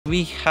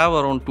We have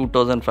around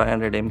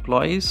 2,500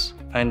 employees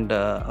and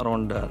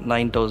around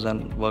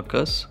 9,000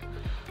 workers.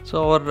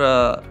 So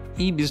our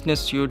e-business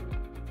suite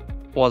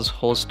was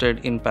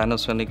hosted in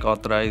Panasonic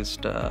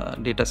authorized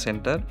data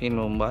center in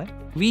Mumbai.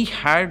 We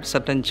had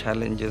certain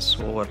challenges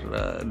over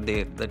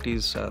there. That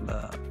is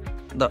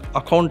the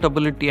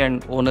accountability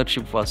and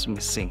ownership was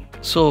missing.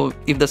 So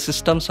if the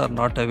systems are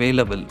not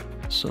available,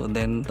 so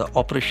then the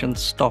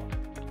operations stop.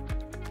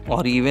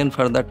 Or even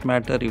for that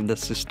matter, if the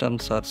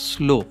systems are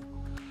slow,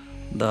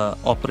 the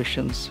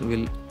operations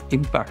will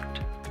impact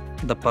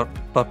the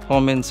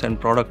performance and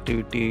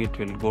productivity. It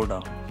will go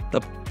down.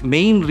 The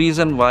main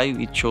reason why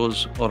we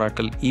chose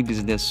Oracle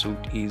e-business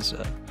suite is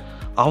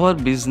our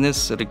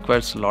business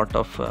requires a lot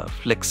of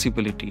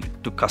flexibility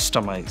to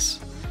customize,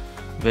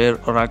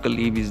 where Oracle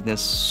e-business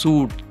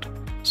suite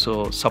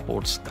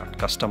supports that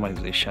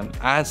customization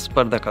as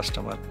per the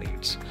customer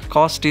needs.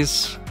 Cost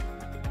is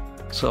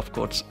of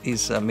course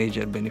is a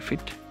major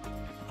benefit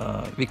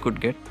we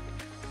could get,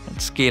 and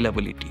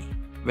scalability.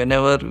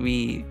 Whenever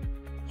we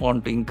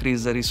want to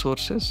increase the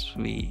resources,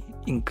 we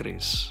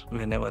increase.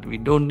 Whenever we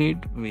don't need,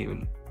 we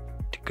will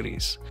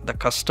decrease. The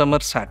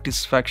customer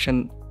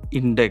satisfaction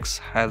index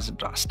has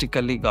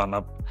drastically gone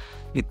up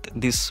with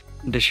this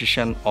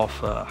decision of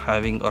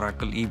having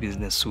Oracle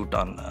e-business suite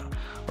on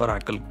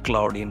Oracle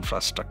cloud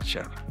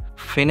infrastructure.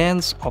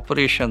 Finance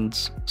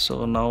operations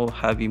now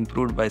have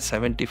improved by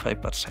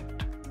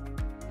 75%,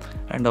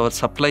 and our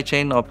supply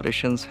chain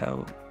operations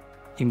have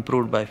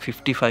improved by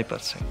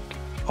 55%.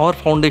 Our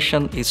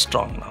foundation is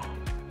strong now.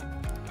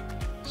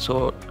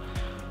 So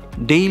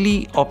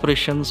daily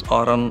operations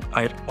are on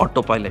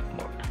autopilot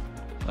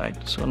mode, right?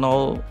 So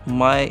now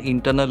my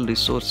internal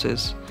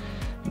resources,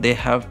 they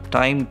have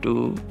time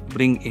to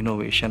bring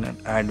innovation and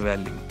add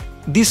value.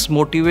 This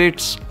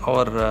motivates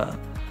our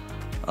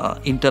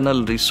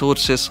internal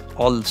resources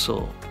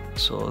also,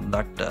 so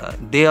that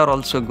they are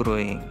also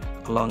growing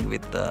along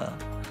with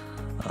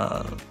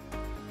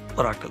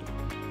Oracle.